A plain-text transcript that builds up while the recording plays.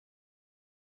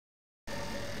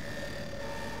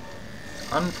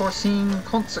Unforeseen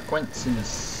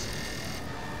consequences.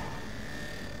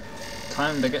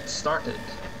 Time to get started.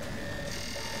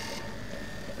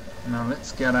 Now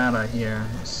let's get out of here.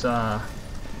 This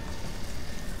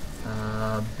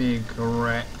big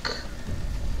wreck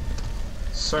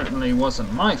certainly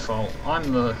wasn't my fault.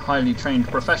 I'm the highly trained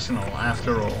professional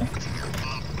after all.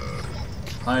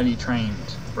 Highly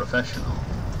trained professional.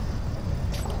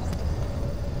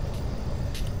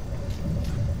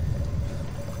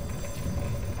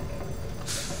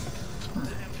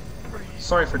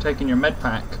 Sorry for taking your med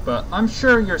pack, but I'm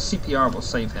sure your CPR will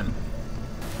save him.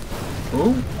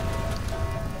 Ooh.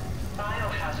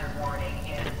 Biohazard warning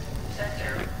in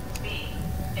sector B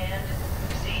and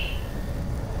C.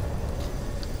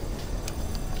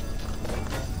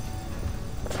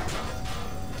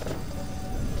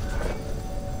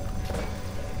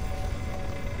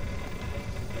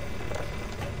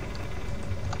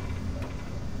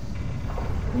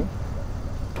 Ooh.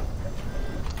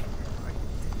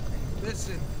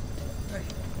 Listen,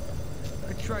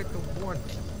 I tried to warn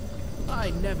you.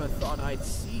 I never thought I'd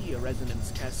see a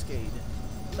resonance cascade,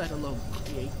 let alone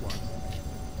create one.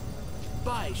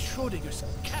 By Schrodinger's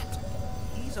cat,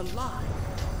 he's alive.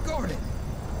 Gordon!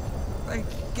 Thank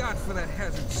God for that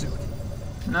hazard suit.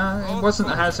 No, it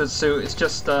wasn't a hazard suit, it's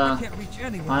just I can't reach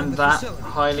anyone in I'm the that facility.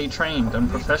 highly trained and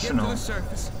Get to professional the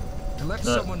surface and let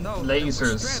that someone know that we're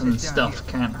lasers stranded and down stuff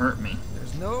here. can't hurt me.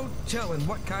 There's no telling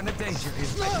what kind of danger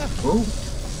is there. Ooh.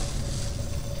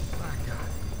 My God,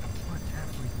 what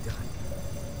have we done?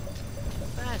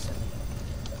 Fascinating.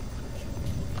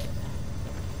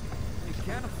 You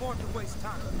can't afford to waste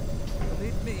time.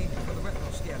 Leave me for the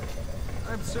retinal scanner.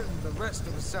 I'm certain the rest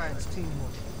of the science team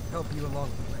will help you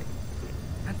along the way.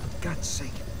 And for God's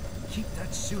sake, keep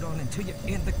that suit on until you're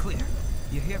in the clear.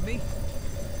 You hear me?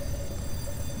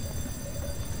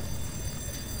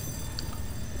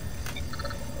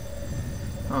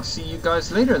 I'll see you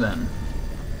guys later then.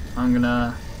 I'm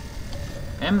gonna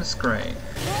M-scray.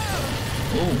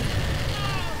 Ooh.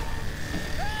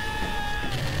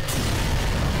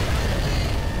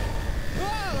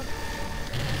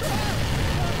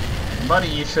 Buddy,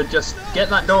 you should just get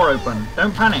that door open.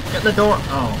 Don't panic. Get the door.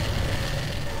 Oh.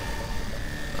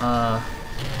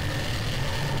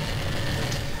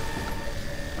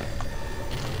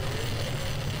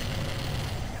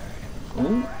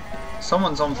 Ooh.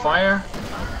 Someone's on fire.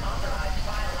 Unauthorized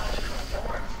biological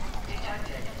force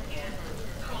detected in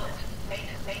coolant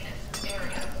maintenance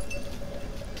area.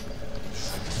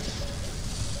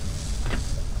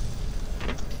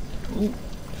 Ooh.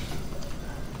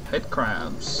 Head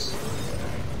crabs.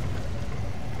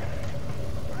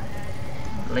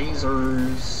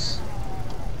 Lasers.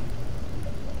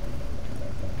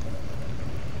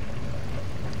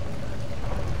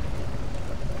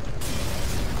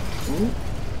 Ooh.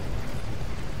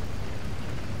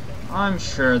 I'm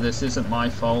sure this isn't my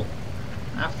fault.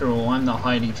 After all, I'm the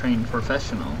highly trained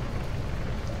professional.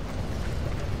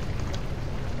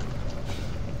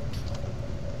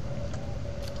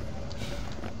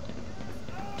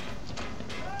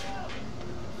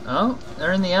 Oh,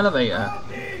 they're in the elevator.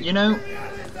 You know,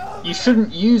 you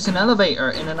shouldn't use an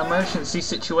elevator in an emergency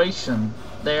situation.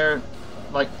 They're,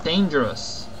 like,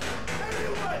 dangerous.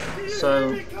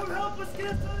 So,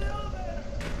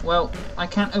 well, I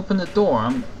can't open the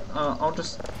door. I'll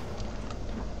just...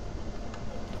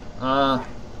 I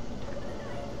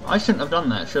shouldn't have done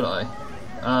that, should I?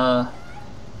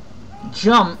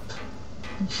 Jump!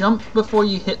 Jump before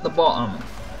you hit the bottom.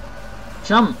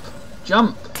 Jump!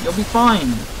 Jump! You'll be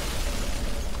fine!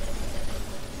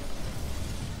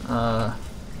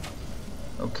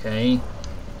 Okay.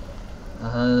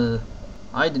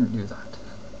 I didn't do that.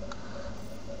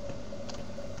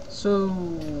 So,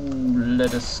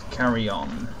 let us carry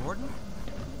on. Gordon?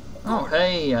 Oh,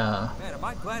 hey, Man, am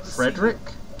I glad to Frederick?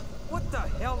 see you. What the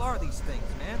hell are these things,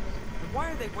 man? And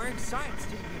why are they wearing science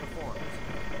team uniforms?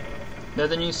 They're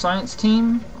the new science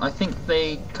team. I think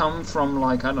they come from,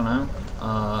 like, I don't know,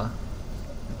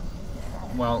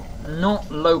 well,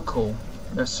 not local.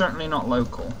 They're certainly not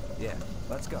local. Yeah,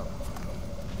 let's go.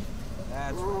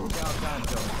 That's how time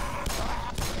goes.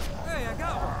 Hey, I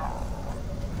got one.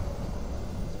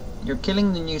 You're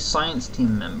killing the new science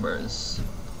team members.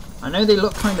 I know they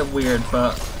look kind of weird,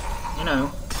 but, you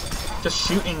know, just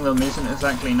shooting them isn't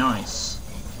exactly nice.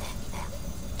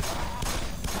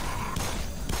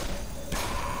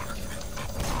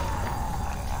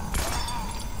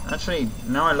 Actually,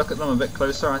 now I look at them a bit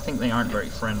closer, I think they aren't very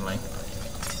friendly.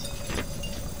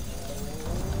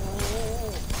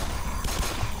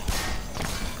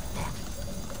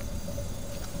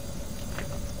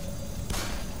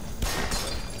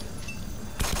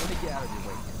 Let me get out of your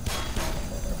way.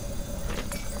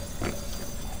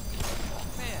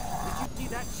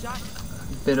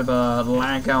 Bit of a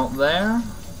lag out there.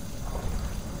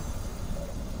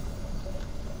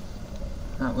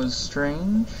 That was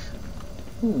strange.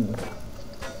 Ooh.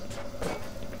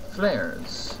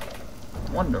 Flares.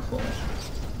 Wonderful.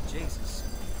 Jesus,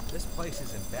 this place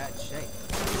is in bad shape.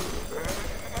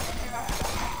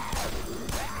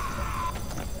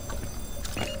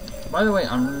 By the way,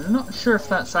 I'm not sure if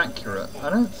that's accurate. I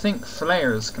don't think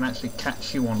flares can actually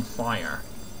catch you on fire.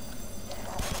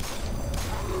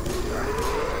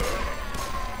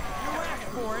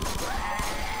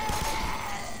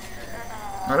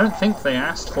 I don't think they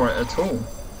asked for it at all.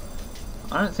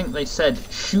 I don't think they said,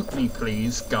 "Shoot me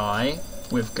please, guy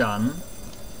with gun."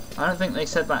 I don't think they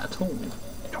said that at all.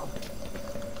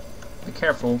 Be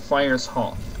careful, fire's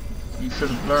hot. You should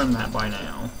have learned that by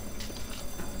now.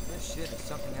 This shit is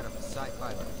something out of a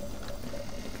sci-fi movie.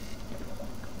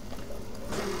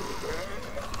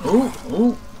 Ooh,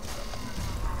 ooh.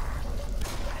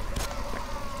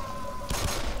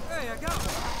 Hey, I got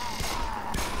one.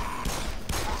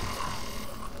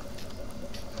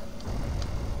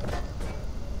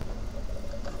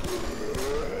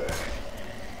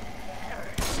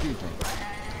 Excuse me.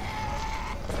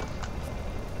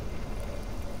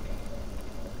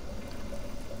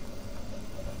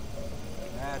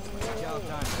 That's what the job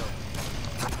time for.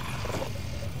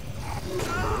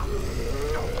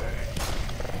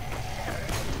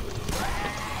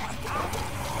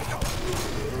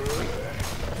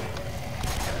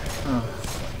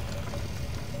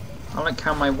 I like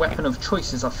how my weapon of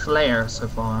choice is a flare so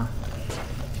far.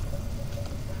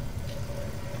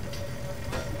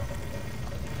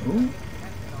 Ooh.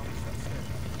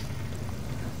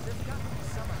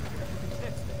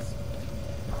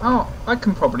 Oh, I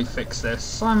can probably fix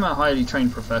this. I'm a highly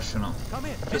trained professional. Come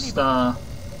in. Just,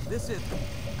 This is.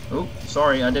 Oh,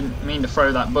 sorry, I didn't mean to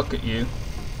throw that book at you.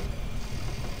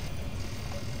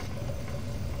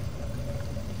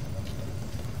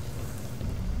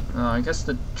 I guess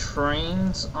the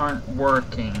trains aren't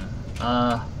working.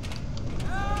 Oh,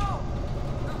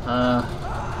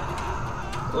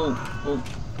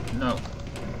 no.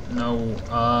 No,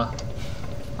 I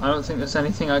don't think there's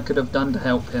anything I could have done to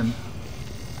help him.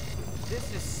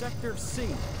 This is Sector C.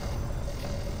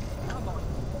 Come on,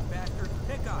 bastard,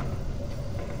 pick up.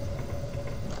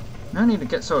 No need to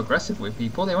get so aggressive with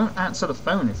people. They won't answer the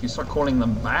phone if you start calling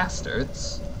them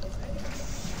bastards.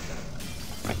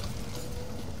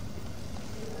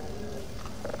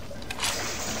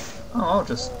 Oh, I'll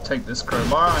just take this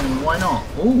crowbar. I mean, why not?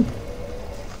 Ooh.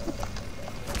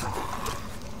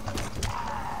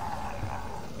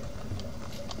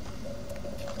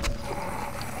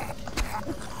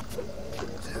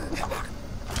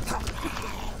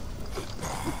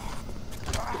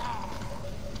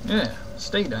 Yeah,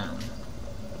 stay down.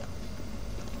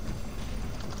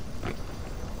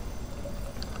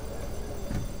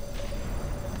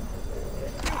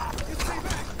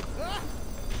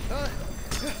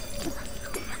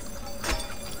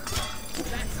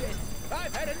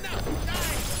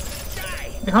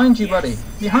 Behind you, buddy!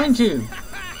 Behind you!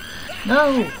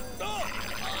 No!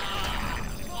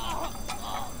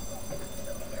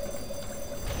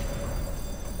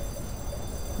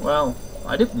 Well,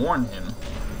 I did warn him.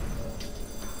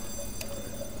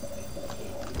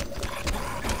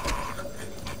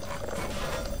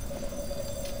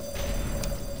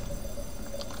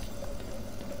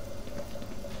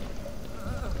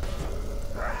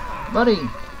 Buddy!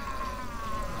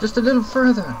 Just a little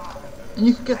further, and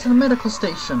you could get to the medical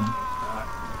station.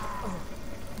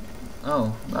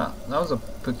 Oh, that was a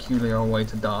peculiar way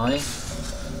to die.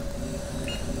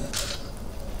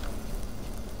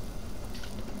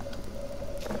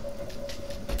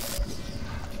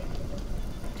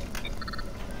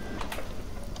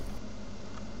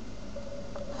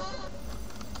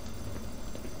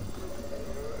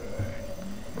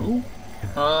 Ooh.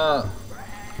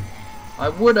 I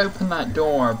would open that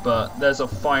door, but there's a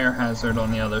fire hazard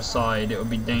on the other side. It would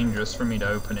be dangerous for me to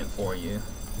open it for you.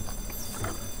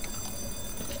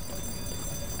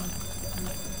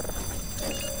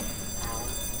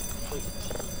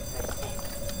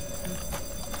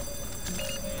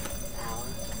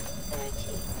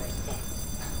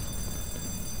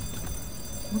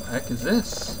 What the heck is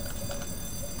this?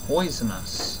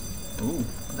 Poisonous. Ooh,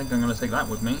 I think I'm gonna take that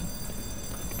with me.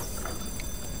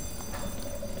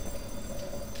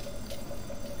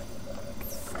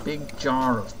 Big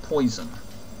jar of poison.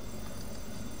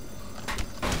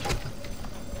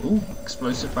 Ooh,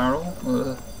 explosive barrel.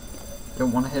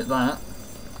 Don't want to hit that.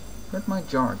 Where'd my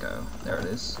jar go? There it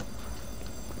is.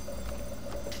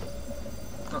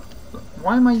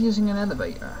 Why am I using an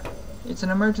elevator? It's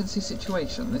an emergency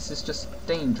situation. This is just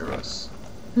dangerous.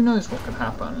 Who knows what could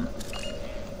happen?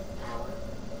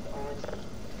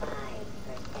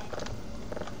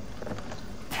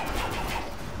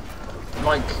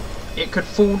 Like, it could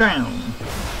fall down.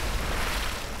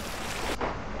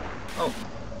 Oh.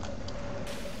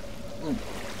 Ooh.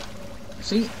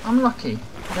 See, I'm lucky.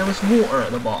 There was water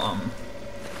at the bottom.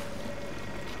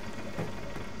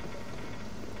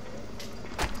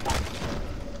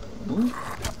 Ooh.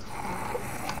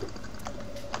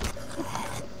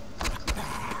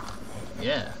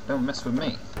 Yeah, don't mess with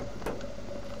me.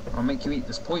 I'll make you eat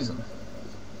this poison.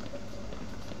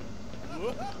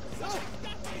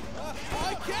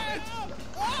 I can't!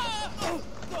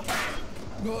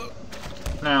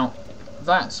 Now,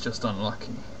 that's just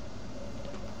unlucky.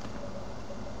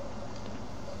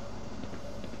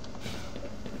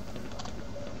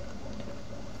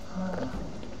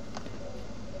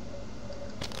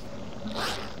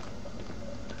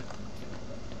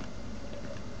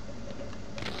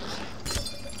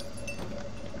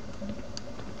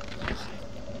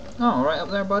 Oh, right up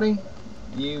there, buddy.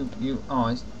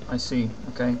 Oh, I see.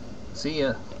 Okay. See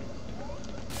ya.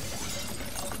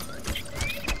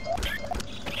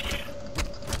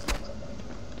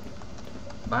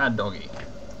 Bad doggy.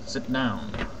 Sit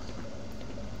down.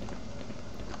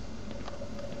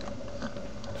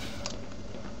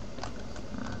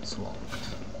 That's locked.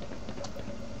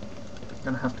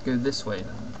 Gonna have to go this way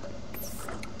then.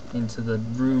 Into the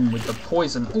room with the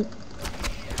poison. Ooh.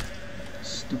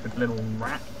 Stupid little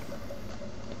rat.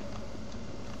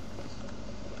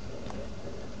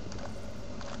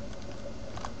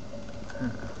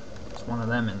 There's one of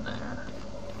them in there.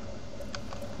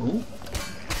 Ooh.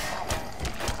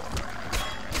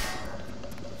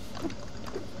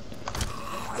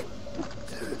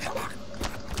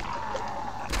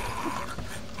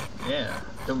 Yeah,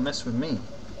 don't mess with me.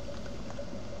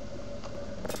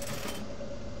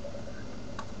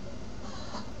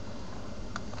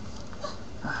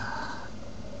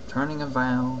 Turning a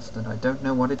valve that I don't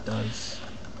know what it does.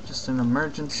 Just an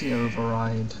emergency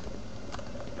override.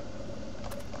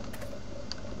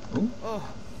 Ooh.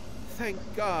 Oh, thank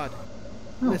God.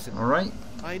 Oh, Listen, alright.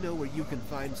 I know where you can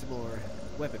find some more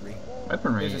weaponry.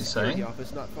 Weaponry, There's you a security say?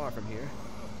 office not far from here.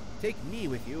 Take me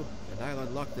with you, and I'll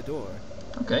unlock the door.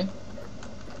 Okay.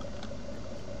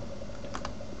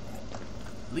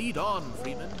 Lead on,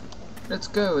 Freeman. Let's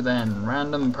go then,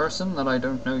 random person that I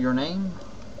don't know your name.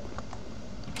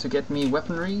 To get me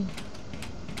weaponry.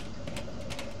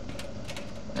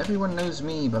 Everyone knows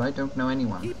me, but I don't know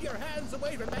anyone. Keep your hands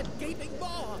away from that gaping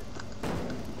maw!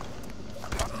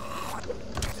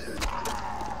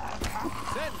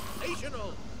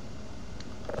 Sensational!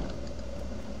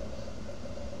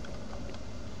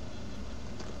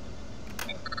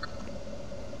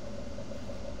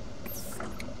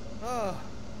 Ah,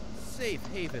 safe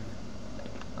haven.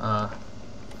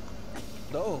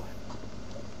 No.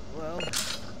 Well,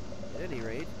 at any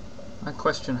rate. I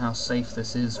question how safe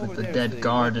this is with Over the there's dead the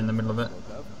guard in the weapons middle of I it.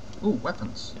 spoke of. Ooh,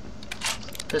 weapons.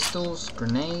 Pistols,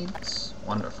 grenades.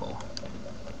 Wonderful.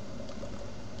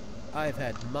 I've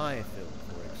had my fill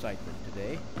for excitement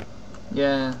today.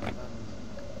 Yeah.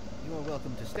 You're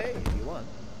welcome to stay if you want.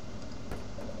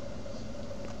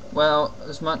 Well,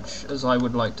 as much as I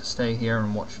would like to stay here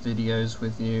and watch videos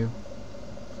with you,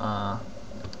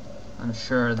 I'm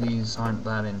sure these aren't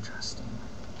that interesting.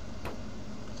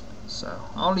 So,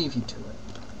 I'll leave you to it.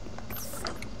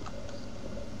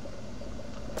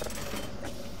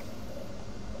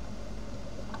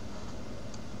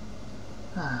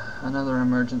 Another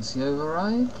emergency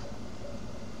override.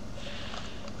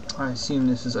 I assume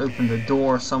this has opened a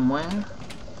door somewhere.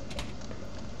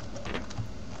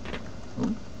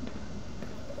 Ooh.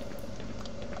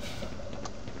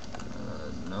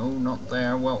 No, not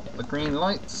there. Well, the green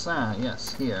lights? Ah,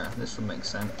 yes, here. This would make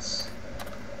sense.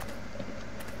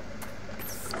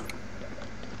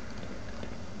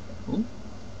 Ooh.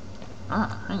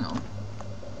 Ah, hang on.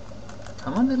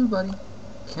 Come on, little buddy.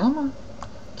 Come on.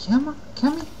 Come on.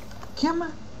 Come here. Come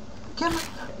on. Come on.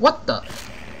 What the?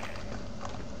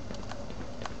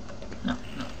 No,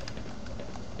 no.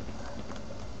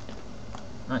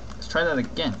 Right, let's try that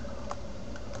again.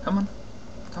 Come on.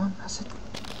 Come on, that's it.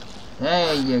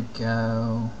 There you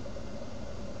go.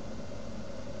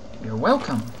 You're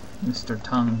welcome, Mr.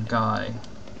 Tongue Guy.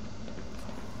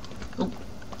 Ooh.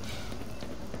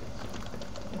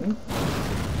 Ooh.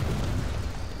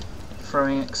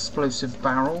 Throwing explosive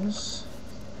barrels.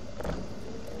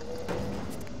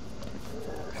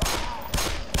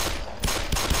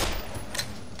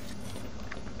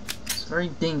 It's very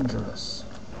dangerous.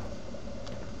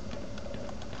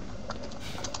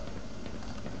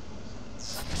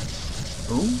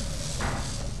 Ooh.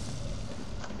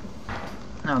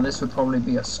 Now this would probably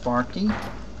be a Sparky.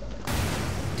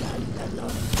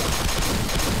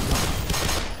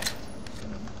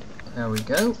 There we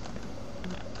go.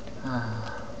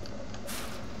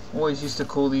 Always used to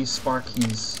call these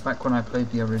Sparkies back when I played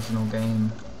the original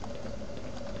game.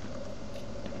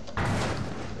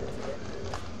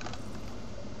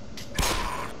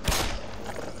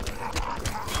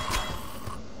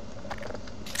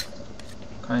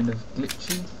 Kind of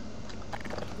glitchy.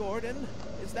 Gordon,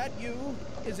 is that you?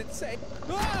 Is it safe?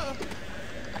 Ah!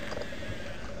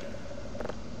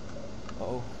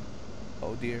 Oh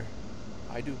dear.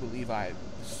 I do believe I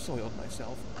soiled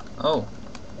myself. Oh.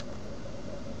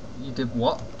 You did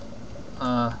what?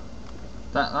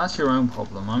 That's your own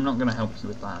problem. I'm not gonna help you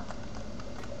with that.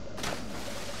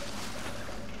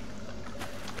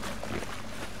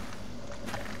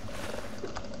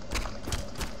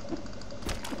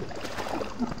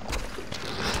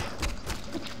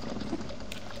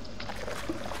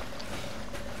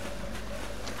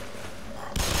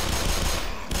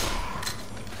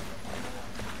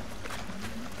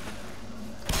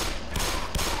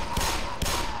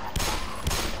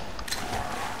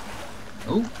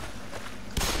 Oh.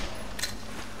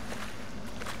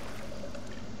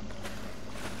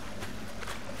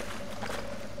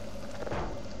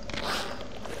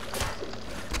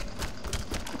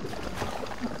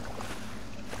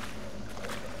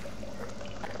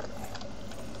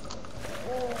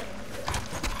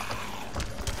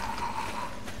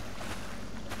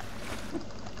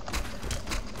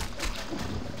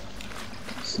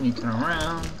 Sneaking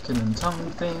around, killing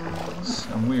tongue things,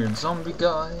 and weird zombie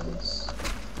guys.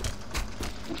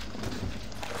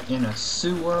 In a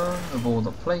sewer of all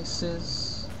the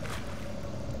places.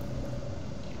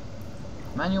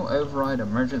 Manual override,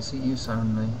 emergency use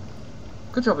only.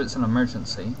 Good job it's an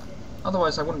emergency.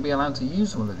 Otherwise I wouldn't be allowed to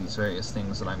use all of these various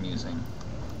things that I'm using.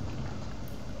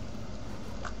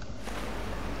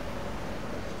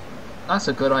 That's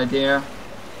a good idea.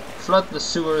 Flood the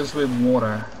sewers with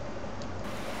water.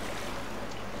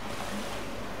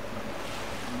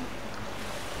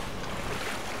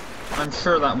 I'm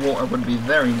sure that water would be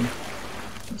very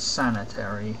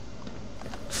sanitary.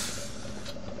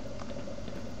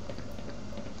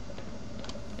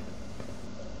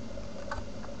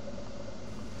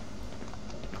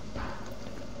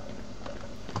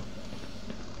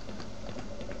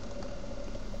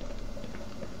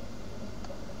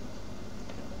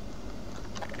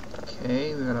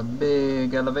 Okay, we got a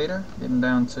big elevator getting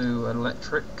down to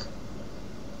electric.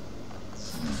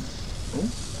 Oh.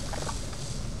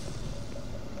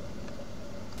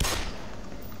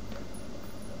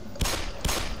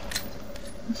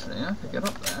 Actually, I could get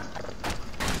up there.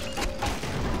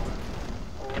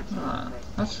 Ah,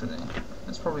 actually,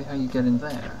 that's probably how you get in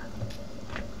there.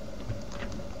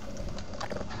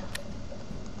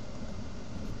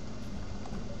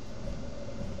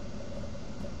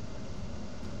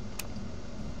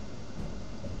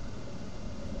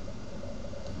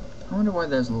 I wonder why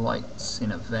there's lights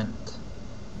in a vent.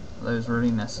 Are those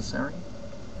really necessary?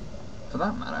 For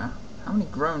that matter, how many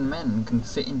grown men can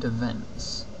fit into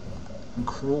vents and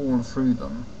crawl through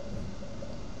them?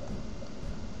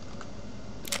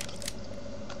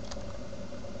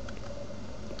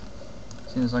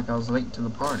 Seems like I was late to the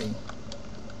party.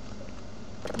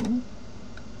 Ooh.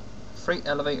 Freight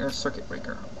elevator circuit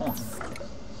breaker on.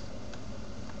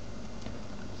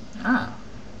 Ah.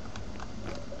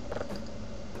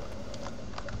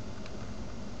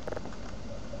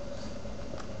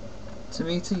 To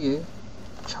me, to you,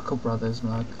 Chuckle Brothers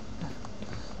mug.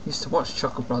 Used to watch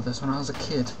Chuckle Brothers when I was a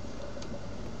kid.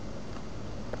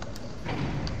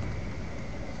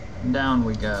 Down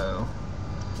we go.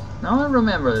 Now I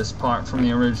remember this part from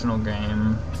the original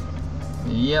game.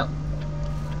 Yep.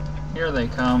 Here they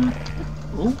come.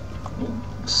 Ooh. Ooh.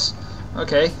 Psst.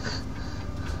 Okay.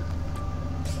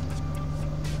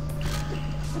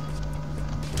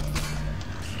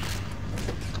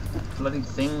 Bloody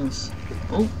things.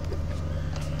 Ooh.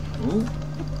 Ooh.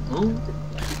 Ooh.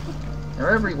 They're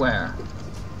everywhere.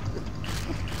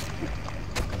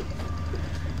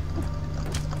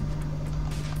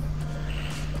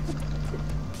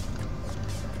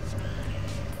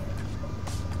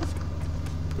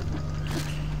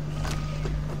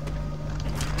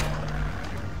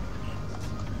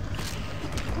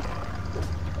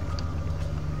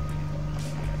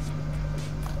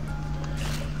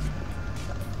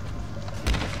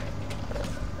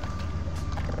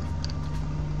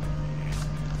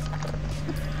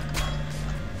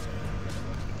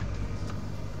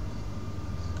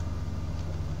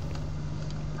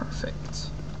 Perfect.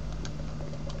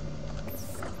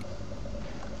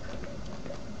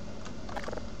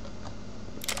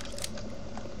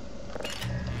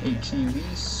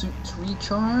 HEV suit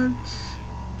recharge.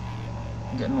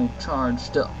 Getting all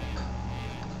charged up.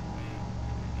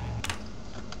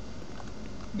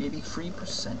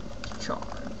 83%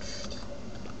 charged.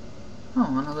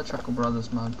 Oh, another Chuckle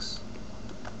Brothers mugs.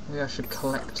 Maybe I should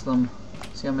collect them.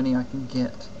 See how many I can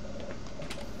get.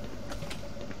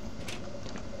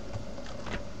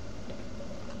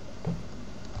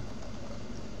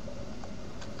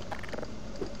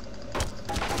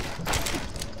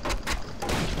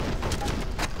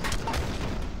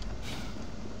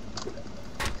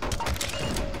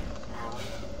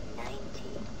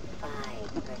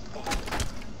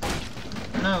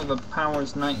 No, the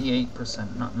power's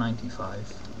 98%, not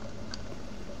 95.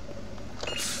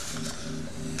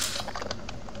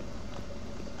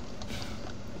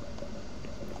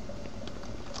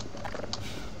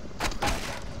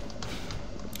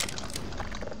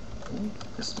 Ooh,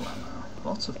 pistol ammo.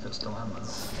 Lots of pistol ammo.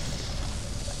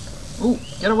 Ooh,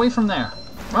 get away from there!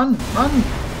 Run! Run!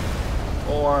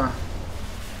 Or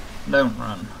don't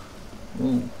run.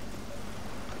 Ooh.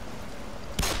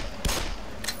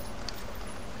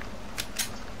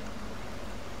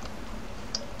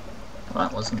 Well,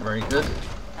 that wasn't very good.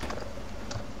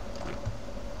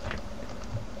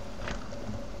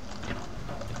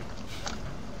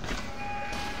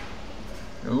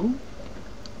 Ooh.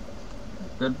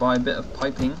 Goodbye bit of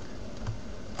piping.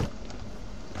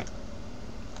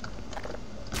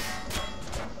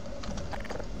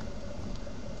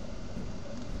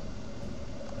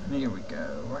 And here we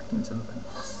go, right into the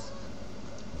vents.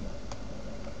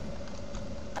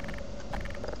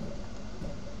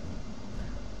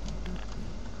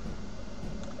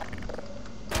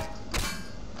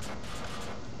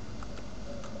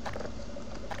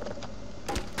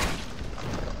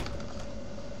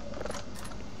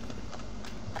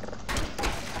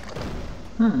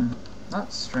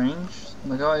 That's strange.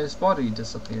 The guy's body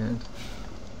disappeared.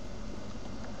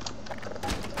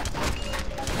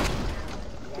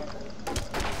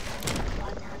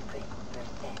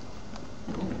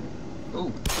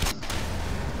 Ooh.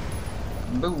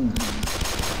 Boom.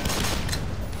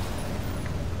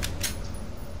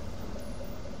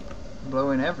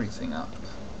 Blowing everything up.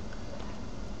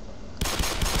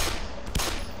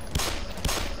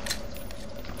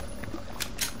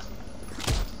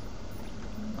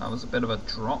 That was a bit of a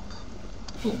drop.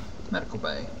 Ooh, medical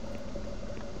bay.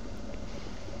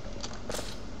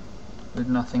 With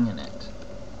nothing in it.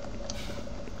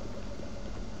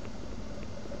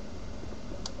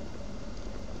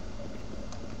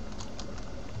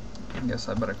 I guess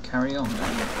I better carry on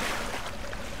then.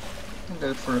 And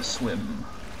go for a swim.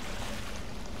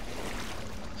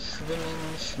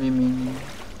 Swimming, swimming.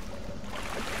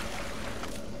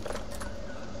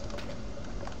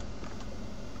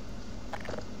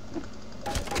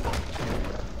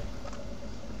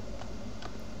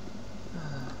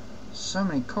 So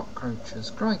many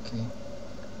cockroaches, crikey.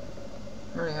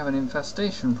 I really have an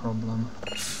infestation problem.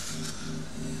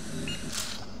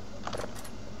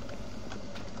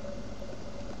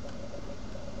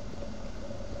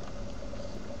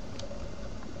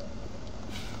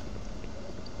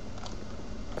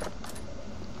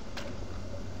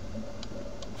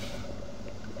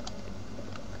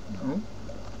 Oh.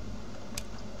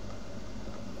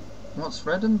 What's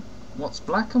red and what's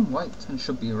black and white and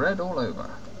should be red all over?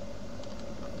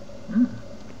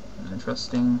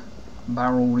 Interesting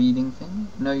barrel reading thing.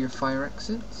 Know your fire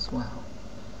exits? Well,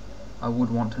 I would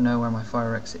want to know where my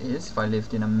fire exit is if I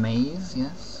lived in a maze,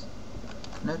 yes.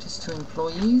 Notice to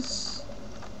employees?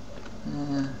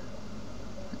 I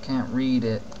can't read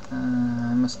it.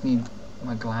 I must need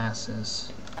my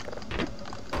glasses.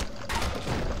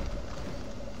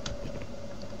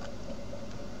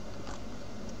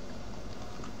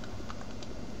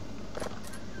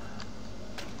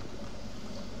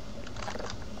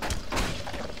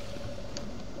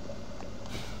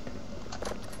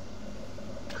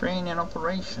 Crane in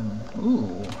operation.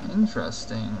 Ooh,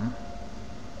 interesting.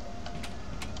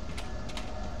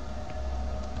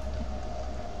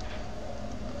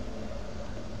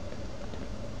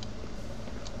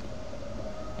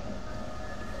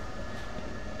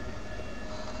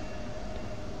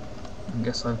 I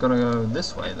guess I've got to go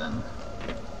this way then.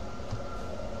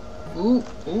 Ooh,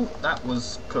 ooh, that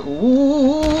was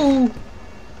ooh.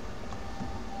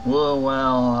 Well,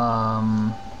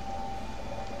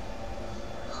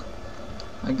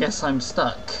 I guess I'm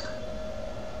stuck.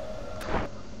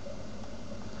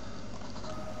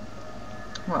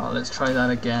 Well, let's try that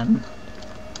again.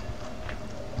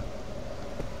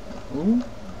 Ooh.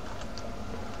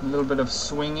 A little bit of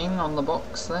swinging on the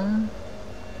box there.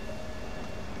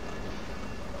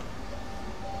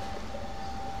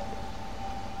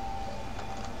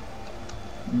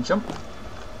 Jump.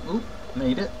 Ooh,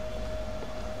 made it.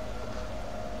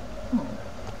 Oh.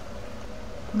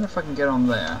 Wonder if I can get on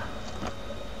there.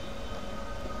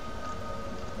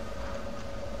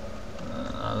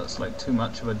 That's like too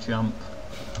much of a jump.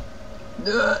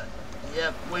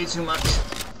 Yep, way too much.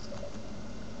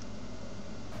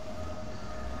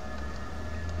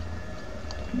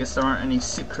 I guess there aren't any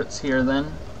secrets here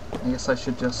then. I guess I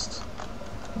should just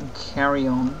carry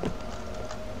on.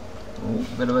 Ooh,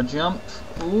 bit of a jump.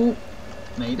 Ooh,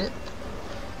 made it.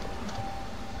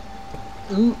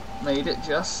 Ooh, made it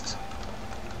just.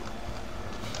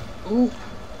 Ooh.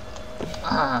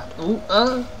 Ah, ooh,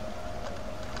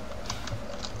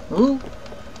 Ooh.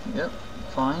 Yep,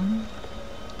 fine.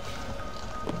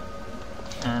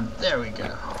 And there we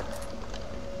go.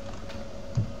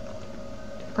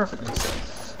 Perfectly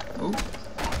safe. Ooh.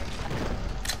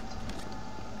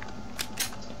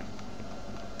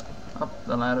 Up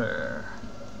the ladder.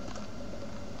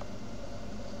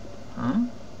 Huh?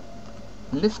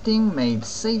 Lifting made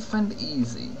safe and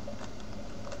easy.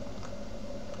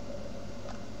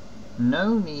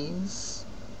 No knees.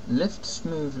 Lift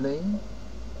smoothly.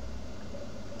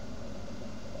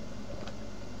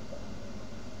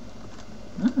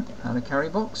 How to carry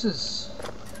boxes.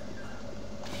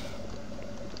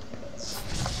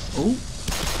 Ooh.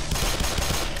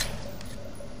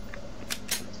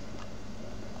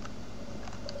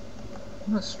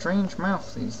 What a strange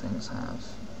mouth these things have.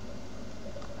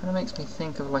 Kind of makes me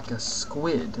think of like a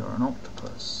squid or an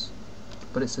octopus.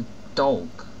 But it's a dog.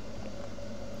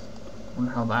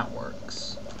 Wonder how that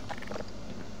works.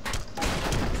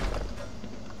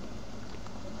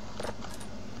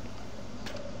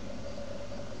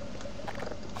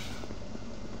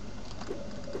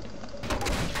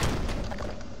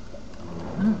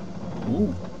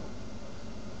 Ooh.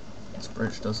 This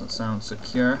bridge doesn't sound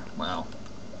secure. Well,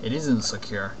 it isn't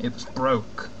secure. It was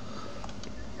broke.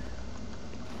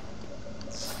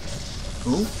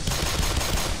 Ooh.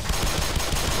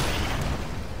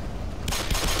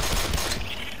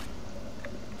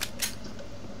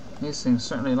 These things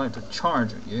certainly like to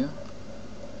charge at you.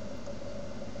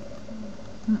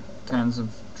 Cans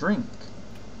of drink.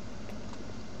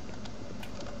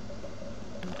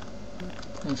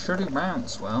 They sure do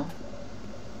bounce well.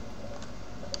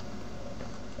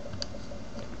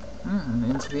 And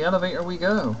into the elevator we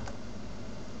go.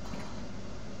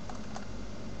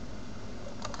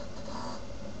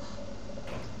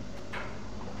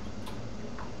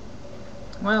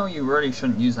 Well, you really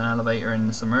shouldn't use an elevator in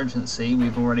this emergency.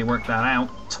 We've already worked that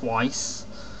out twice.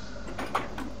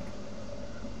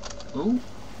 Ooh.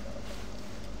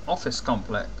 Office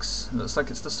complex. Looks like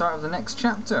it's the start of the next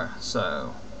chapter.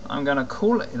 So, I'm going to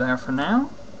call it there for now.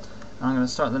 I'm going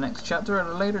to start the next chapter at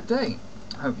a later date.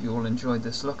 I hope you all enjoyed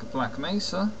this look at Black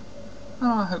Mesa. And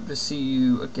I hope to see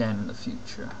you again in the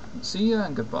future. See ya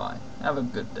and goodbye. Have a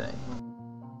good day.